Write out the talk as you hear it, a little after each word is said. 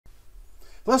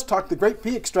Let's talk the Great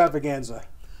Pea Extravaganza.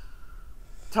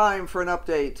 Time for an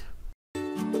update.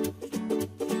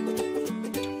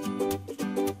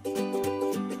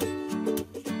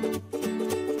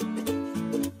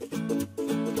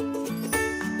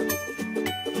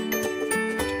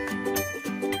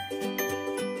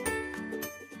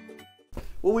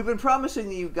 Well, we've been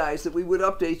promising you guys that we would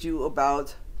update you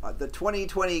about the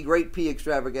 2020 Great Pea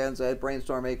Extravaganza at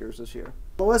BrainStormAcres this year.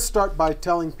 Well, let's start by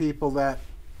telling people that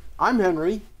I'm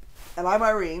Henry. And I'm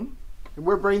Irene. And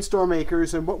we're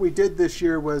BrainStormAcres, and what we did this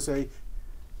year was a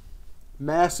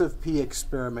massive pea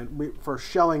experiment for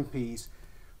shelling peas.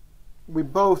 We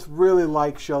both really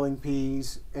like shelling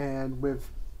peas, and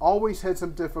we've always had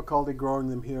some difficulty growing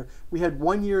them here. We had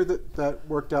one year that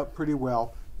worked out pretty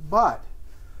well, but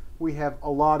we have a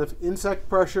lot of insect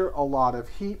pressure, a lot of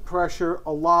heat pressure,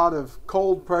 a lot of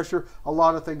cold pressure, a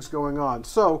lot of things going on.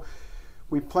 So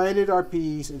we planted our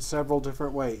peas in several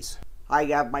different ways. I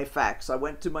have my facts. I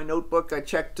went to my notebook, I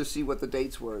checked to see what the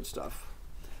dates were and stuff.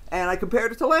 And I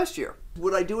compared it to last year.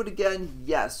 Would I do it again?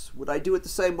 Yes. Would I do it the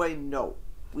same way? No.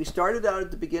 We started out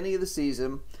at the beginning of the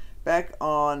season. Back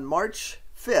on March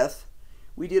 5th,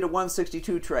 we did a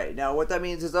 162 tray. Now what that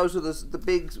means is those are the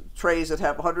big trays that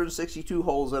have 162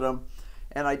 holes in them.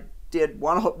 And I did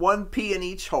one pea in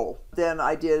each hole. Then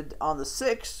I did, on the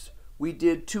 6th, we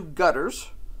did 2 gutters.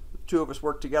 The 2 of us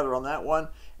worked together on that one.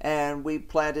 And we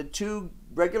planted 2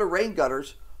 regular rain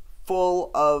gutters full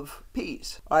of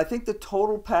peas. I think the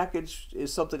total package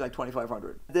is something like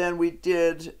 2,500. Then we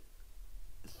did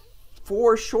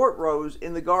 4 short rows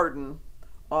in the garden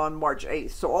on March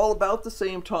 8th. So all about the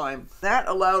same time. That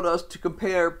allowed us to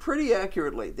compare pretty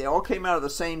accurately. They all came out of the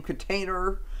same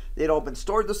container. They'd all been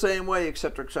stored the same way,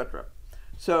 etc., etc.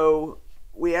 So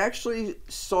we actually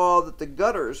saw that the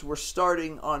gutters were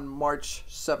starting on March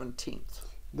 17th.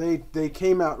 They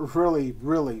came out really,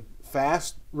 really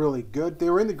fast, really good. They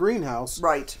were in the greenhouse.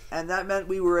 Right, and that meant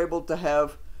we were able to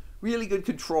have really good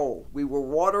control. We were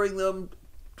watering them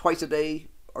twice a day,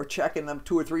 or checking them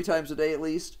 2 or 3 times a day at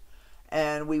least,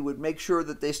 and we would make sure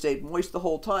that they stayed moist the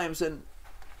whole time. And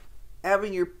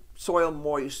having your soil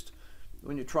moist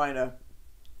when you're trying to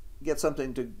get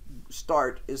something to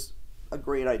start is a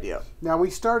great idea. Now, we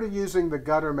started using the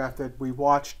gutter method. We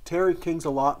watched Terry King's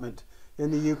allotment in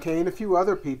the UK and a few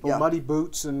other people, Muddy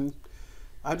Boots, and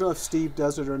I don't know if Steve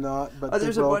does it or not. But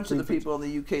there's a bunch of the people in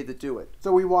the UK that do it.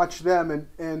 So we watched them,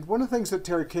 and one of the things that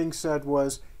Terry King said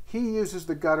was he uses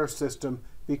the gutter system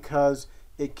because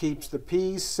it keeps the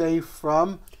peas safe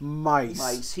from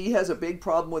mice. He has a big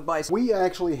problem with mice. We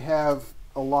actually have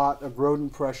a lot of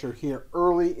rodent pressure here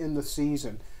early in the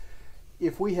season.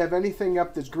 If we have anything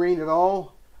up that's green at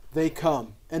all, they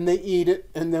come and they eat it,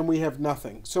 and then we have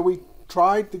nothing. So we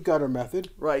tried the gutter method.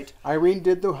 Right. Irene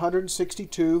did the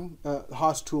 162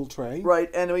 Haas tool tray. Right,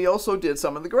 and we also did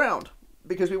some in the ground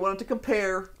because we wanted to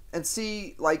compare and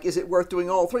see, like, is it worth doing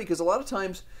all 3? Because a lot of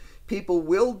times people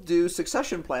will do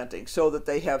succession planting so that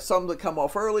they have some that come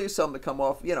off early, some that come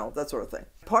off, you know, that sort of thing.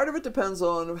 Part of it depends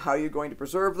on how you're going to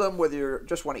preserve them, whether you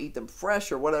just want to eat them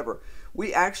fresh or whatever.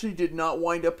 We actually did not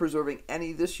wind up preserving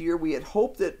any this year. We had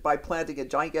hoped that by planting a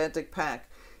gigantic pack,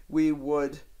 we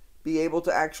would be able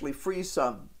to actually freeze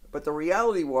some. But the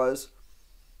reality was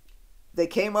they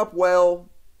came up well,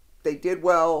 they did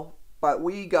well, but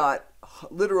we got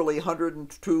literally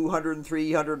 102,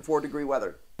 103, 104 degree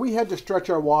weather. We had to stretch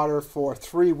our water for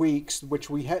 3 weeks, which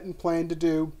we hadn't planned to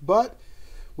do, but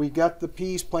we got the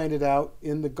peas planted out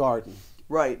in the garden.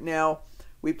 Right. Now,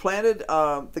 we planted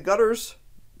the gutters.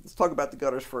 Let's talk about the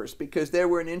gutters first, because they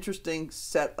were an interesting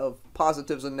set of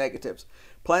positives and negatives.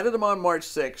 Planted them on March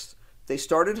 6th. They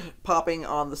started popping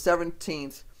on the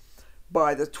 17th.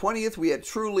 By the 20th, we had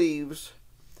true leaves.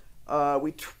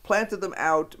 We planted them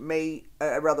out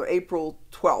April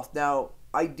 12th. Now,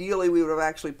 ideally, we would have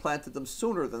actually planted them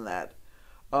sooner than that,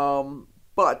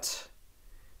 but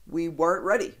we weren't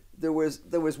ready. There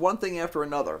was one thing after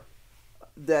another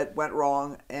that went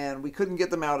wrong, and we couldn't get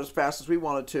them out as fast as we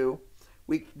wanted to.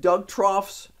 We dug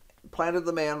troughs, planted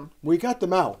them in. We got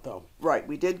them out, though. Right,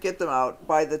 we did get them out.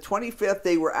 By the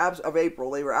 25th of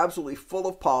April, they were absolutely full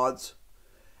of pods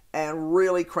and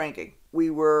really cranking. We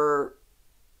were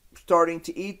starting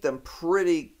to eat them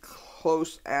pretty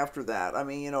close after that. I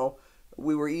mean, you know,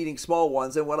 we were eating small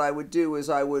ones, and what I would do is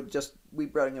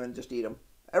we'd bring them and just eat them.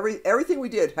 Everything we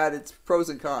did had its pros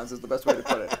and cons, is the best way to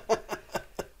put it.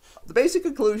 The basic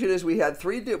conclusion is we had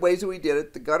 3 ways that we did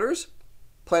it: the gutters,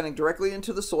 planting directly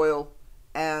into the soil,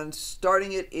 and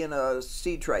starting it in a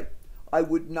seed tray. I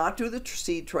would not do the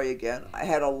seed tray again. I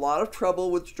had a lot of trouble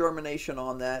with germination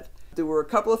on that. There were a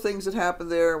couple of things that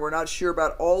happened there. We're not sure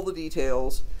about all the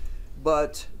details,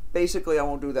 but basically I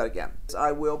won't do that again.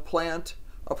 I will plant,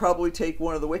 I'll probably take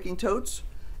one of the wicking totes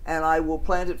and I will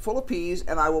plant it full of peas,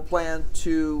 and I will plan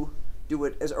to do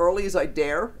it as early as I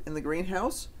dare in the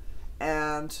greenhouse,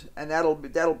 and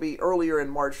that'll be earlier in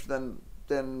March than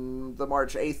the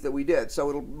March 8th that we did. So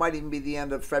it might even be the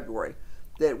end of February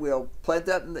that we'll plant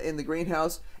that in the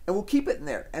greenhouse, and we'll keep it in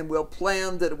there, and we'll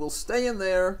plan that it will stay in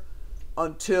there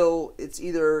until it's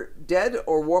either dead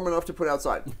or warm enough to put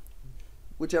outside,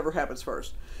 whichever happens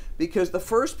first. Because the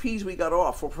first peas we got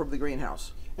off were from the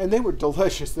greenhouse. And they were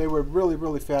delicious. They were really,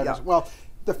 really fabulous. Yeah. Well,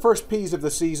 the first peas of the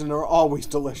season are always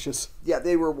delicious. Yeah,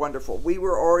 they were wonderful. We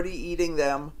were already eating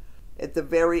them at the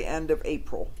very end of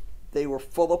April. They were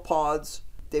full of pods.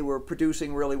 They were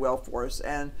producing really well for us.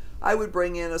 And I would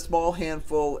bring in a small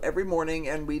handful every morning,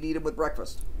 and we'd eat them with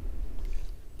breakfast.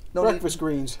 Breakfast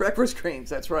greens. Breakfast greens,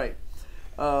 that's right.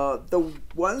 The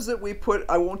ones that we put,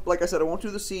 like I said, I won't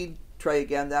do the seed tray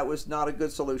again. That was not a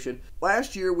good solution.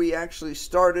 Last year we actually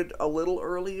started a little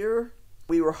earlier.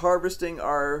 We were harvesting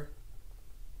our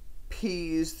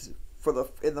peas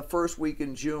in the first week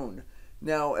in June.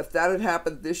 Now, if that had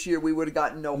happened this year, we would have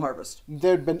gotten no harvest.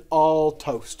 They'd been all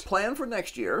toast. Plan for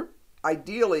next year.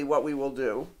 Ideally, what we will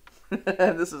do,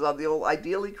 and this is on the old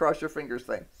ideally cross your fingers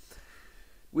thing,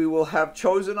 we will have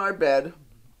chosen our bed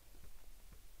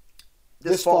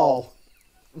this fall.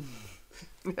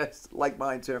 Yes, like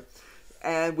mine too.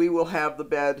 And we will have the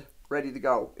bed ready to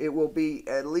go. It will be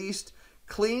at least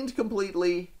cleaned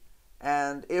completely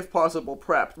and, if possible,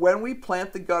 prepped. When we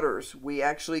plant the gutters, we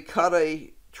actually cut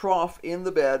a trough in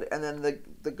the bed, and then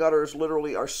the gutters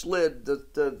literally are slid.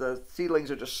 The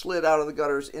seedlings are just slid out of the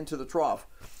gutters into the trough.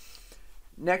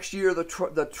 Next year,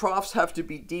 the troughs have to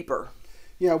be deeper.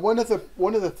 Yeah, one of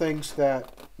the things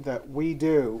that we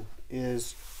do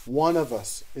is one of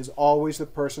us is always the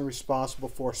person responsible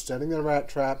for setting the rat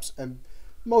traps and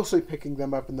mostly picking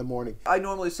them up in the morning. I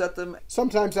normally set them.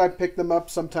 Sometimes I pick them up,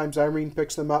 sometimes Irene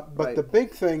picks them up, but Right. The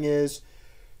big thing is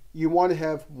you want to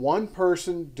have one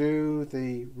person do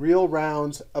the real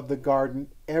rounds of the garden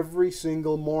every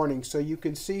single morning so you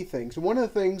can see things. One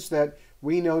of the things that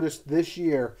we noticed this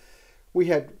year, we've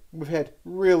had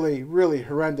really, really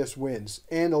horrendous winds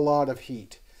and a lot of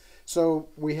heat. So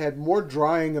we had more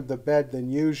drying of the bed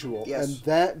than usual, Yes. and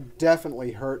that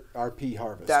definitely hurt our pea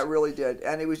harvest. That really did,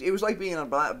 and it was like being in a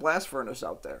blast furnace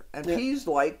out there. And Yeah. peas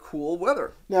like cool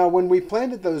weather. Now, when we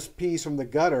planted those peas from the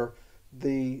gutter,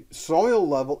 the soil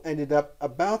level ended up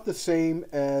about the same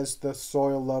as the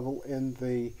soil level in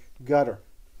the gutter.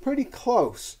 Pretty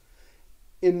close.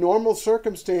 In normal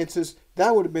circumstances,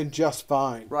 that would have been just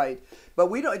fine. Right, but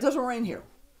we don't. It doesn't rain here.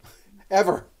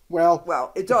 Ever.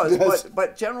 Well, It does, yes.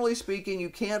 but generally speaking, you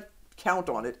can't count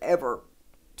on it ever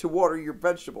to water your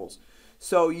vegetables.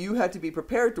 So you had to be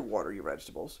prepared to water your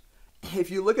vegetables.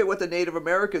 If you look at what the Native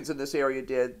Americans in this area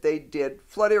did, they did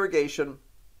flood irrigation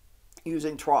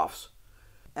using troughs.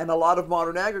 And a lot of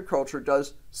modern agriculture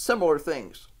does similar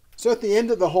things. So at the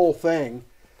end of the whole thing,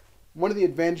 one of the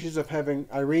advantages of having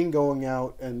Irene going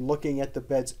out and looking at the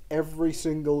beds every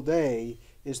single day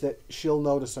is that she'll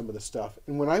notice some of the stuff.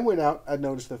 And when I went out, I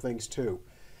noticed the things too.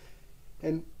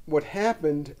 And what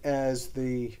happened as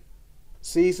the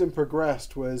season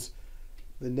progressed was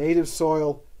the native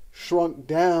soil shrunk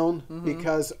down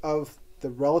because of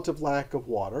the relative lack of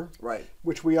water, Right.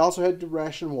 which we also had to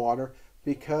ration water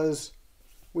because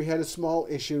we had a small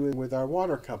issue with our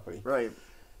water company. Right.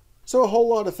 So a whole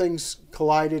lot of things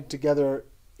collided together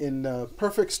in a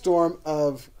perfect storm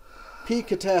of pea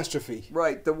catastrophe.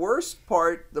 Right. The worst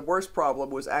problem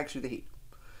was actually the heat.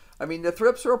 I mean, the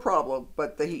thrips are a problem,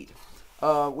 but the heat.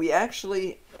 We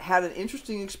actually had an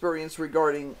interesting experience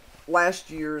regarding last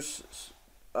year's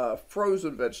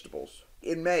frozen vegetables.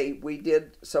 In May, we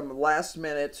did some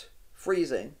last-minute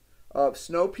freezing of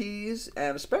snow peas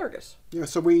and asparagus. Yeah,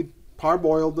 so we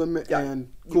parboiled them and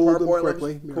You cooled them parboil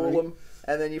quickly. cool them,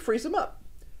 and then you freeze them up.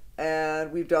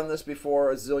 And we've done this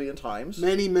before a zillion times.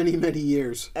 Many, many, many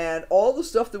years. And all the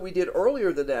stuff that we did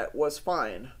earlier than that was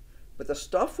fine. But the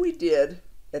stuff we did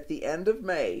at the end of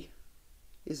May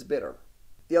is bitter.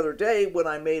 The other day when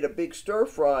I made a big stir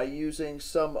fry using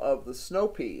some of the snow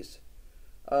peas,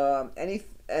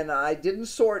 and I didn't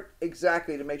sort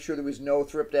exactly to make sure there was no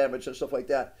thrip damage and stuff like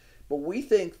that, but we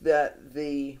think that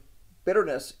the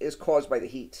bitterness is caused by the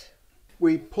heat.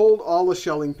 We pulled all the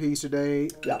shelling peas today.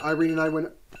 Yeah. Irene and I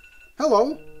went,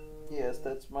 hello. Yes,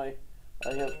 that's my...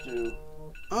 I have to...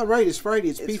 All right, it's Friday.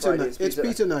 It's pizza Friday, night. It's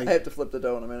pizza night. I have to flip the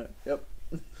dough in a minute. Yep.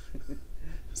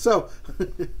 So,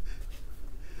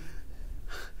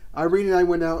 Irene and I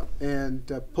went out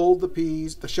and pulled the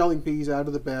peas, the shelling peas, out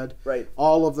of the bed. Right.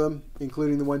 All of them,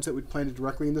 including the ones that we planted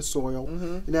directly in the soil.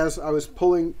 And as I was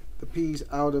pulling the peas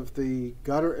out of the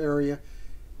gutter area,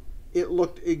 it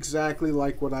looked exactly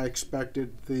like what I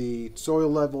expected. The soil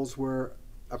levels were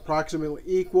approximately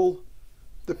equal.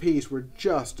 The peas were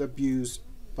just abused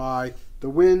by the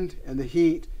wind and the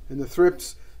heat and the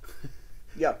thrips.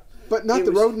 Yeah. But not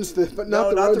the rodents. Not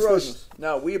the rodents.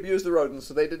 No, we abused the rodents,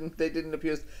 so they didn't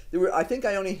abuse. I think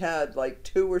I only had like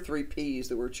 2 or 3 peas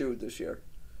that were chewed this year,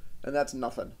 and that's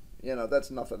nothing. You know,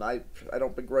 that's nothing. I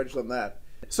don't begrudge them that.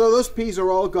 So those peas are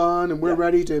all gone, and we're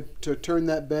ready to turn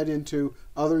that bed into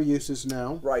other uses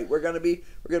now. Right. We're gonna be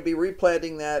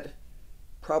replanting that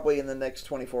probably in the next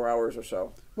 24 hours or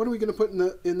so. What are we going to put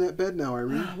in that bed now,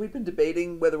 Irene? We've been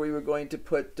debating whether we were going to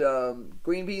put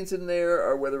green beans in there,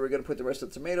 or whether we're going to put the rest of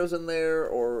the tomatoes in there,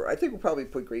 or I think we'll probably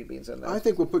put green beans in there. I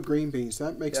think we'll put green beans.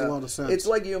 That makes a lot of sense. It's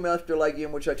legume after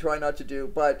legume, which I try not to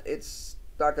do, but it's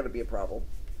not going to be a problem.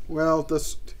 Well,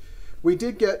 we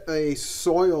did get a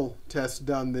soil test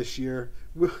done this year.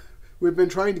 We've been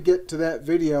trying to get to that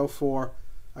video for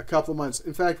a couple of months.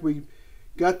 In fact, we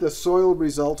got the soil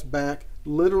results back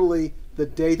literally the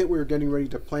day that we were getting ready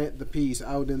to plant the peas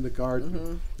out in the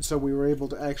garden. So we were able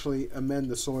to actually amend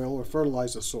the soil or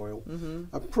fertilize the soil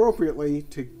appropriately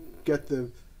to get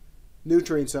the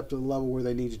nutrients up to the level where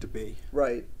they needed to be.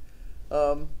 Right.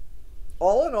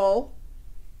 All in all,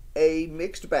 a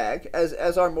mixed bag,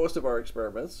 as are most of our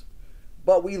experiments,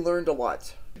 but we learned a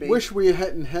lot. Wish we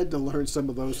hadn't had to learn some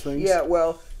of those things. Yeah,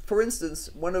 well, for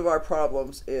instance, one of our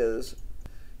problems is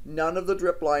none of the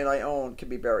drip line I own can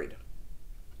be buried.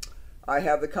 I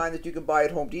have the kind that you can buy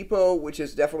at Home Depot, which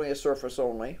is definitely a surface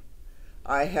only.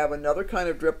 I have another kind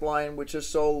of drip line which is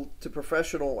sold to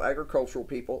professional agricultural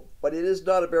people, but it is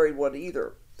not a buried one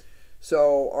either.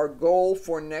 So our goal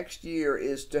for next year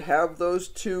is to have those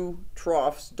 2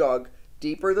 troughs dug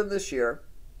deeper than this year,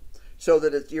 so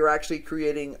that you're actually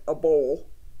creating a bowl.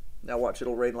 Now watch,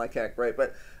 it'll rain like heck, right?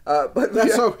 But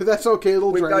that's okay.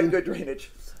 It'll drain. We've got good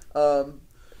drainage.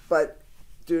 But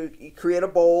to create a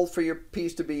bowl for your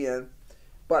peas to be in,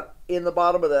 but in the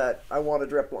bottom of that, I want a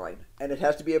drip line, and it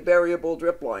has to be a variable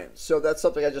drip line. So that's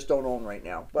something I just don't own right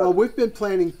now. But, well, we've been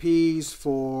planting peas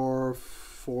for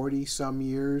 40-some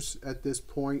years at this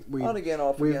point. On again,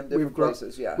 off again, different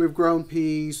places, yeah. We've grown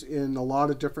peas in a lot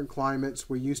of different climates.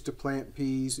 We used to plant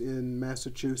peas in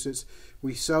Massachusetts.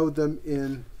 We sowed them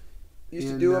in... Used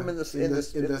to do them in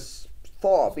the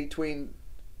thaw between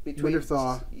winter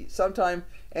thaw. Sometime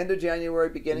end of January,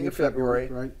 beginning of February.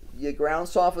 Right. Your ground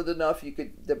softened enough,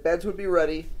 the beds would be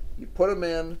ready. You put them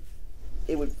in,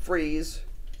 it would freeze,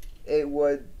 it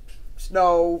would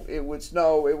snow, it would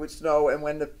snow, it would snow, and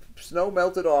when the snow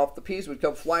melted off, the peas would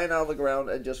come flying out of the ground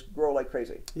and just grow like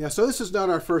crazy. Yeah, so this is not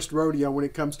our first rodeo when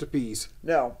it comes to peas.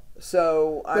 No,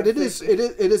 so but it is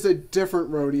a different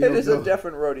rodeo. It is a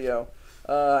different rodeo.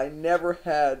 I never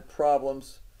had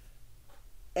problems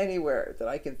anywhere that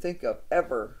I can think of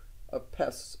ever of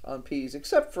pests on peas,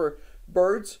 except for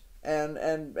birds and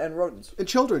rodents. And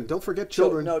children. Don't forget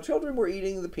children. No, children were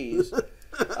eating the peas.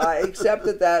 I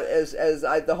accepted that as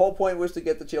the whole point was to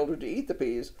get the children to eat the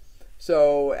peas.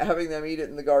 So having them eat it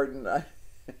in the garden,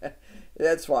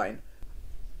 that's fine.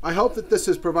 I hope that this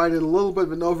has provided a little bit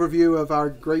of an overview of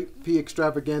our Great Pea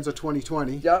Extravaganza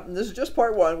 2020. Yeah, and this is just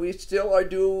part 1. We still are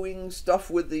doing stuff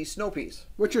with the snow peas.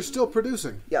 Which are still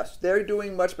producing. Yes, they're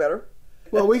doing much better.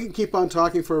 Well, we can keep on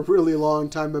talking for a really long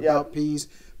time about peas,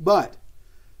 but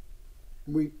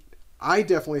I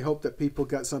definitely hope that people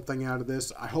got something out of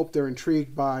this. I hope they're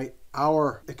intrigued by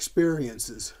our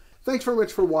experiences. Thanks very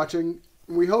much for watching.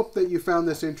 We hope that you found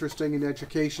this interesting and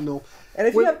educational. And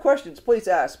if you have questions, please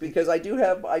ask, because I do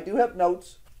have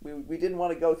notes. We didn't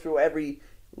want to go through every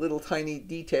little tiny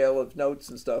detail of notes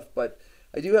and stuff, but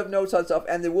I do have notes on stuff,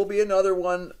 and there will be another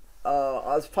one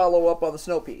as follow up on the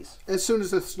snow peas. As soon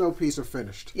as the snow peas are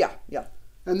finished. Yeah.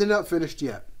 And they're not finished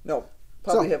yet. No,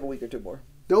 probably have a week or 2 more.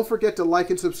 Don't forget to like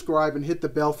and subscribe and hit the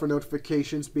bell for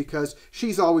notifications, because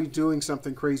she's always doing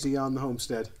something crazy on the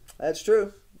homestead. That's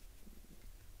true.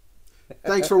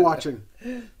 Thanks for watching.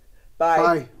 Bye.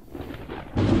 Bye.